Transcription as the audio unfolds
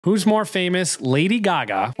Who's more famous, Lady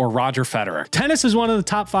Gaga or Roger Federer? Tennis is one of the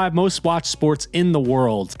top 5 most watched sports in the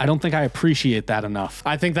world. I don't think I appreciate that enough.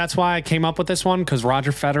 I think that's why I came up with this one, because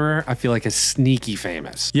Roger Federer, I feel like, is sneaky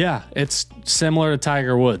famous. Yeah, it's similar to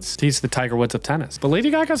Tiger Woods. He's the Tiger Woods of tennis. But Lady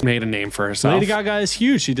Gaga's made a name for herself. Lady Gaga is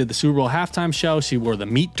huge. She did the Super Bowl halftime show. She wore the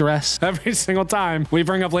meat dress. Every single time we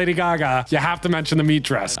bring up Lady Gaga, you have to mention the meat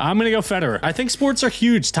dress. I'm gonna go Federer. I think sports are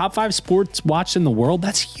huge. Top 5 sports watched in the world.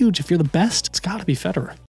 That's huge. If you're the best, it's gotta be Federer.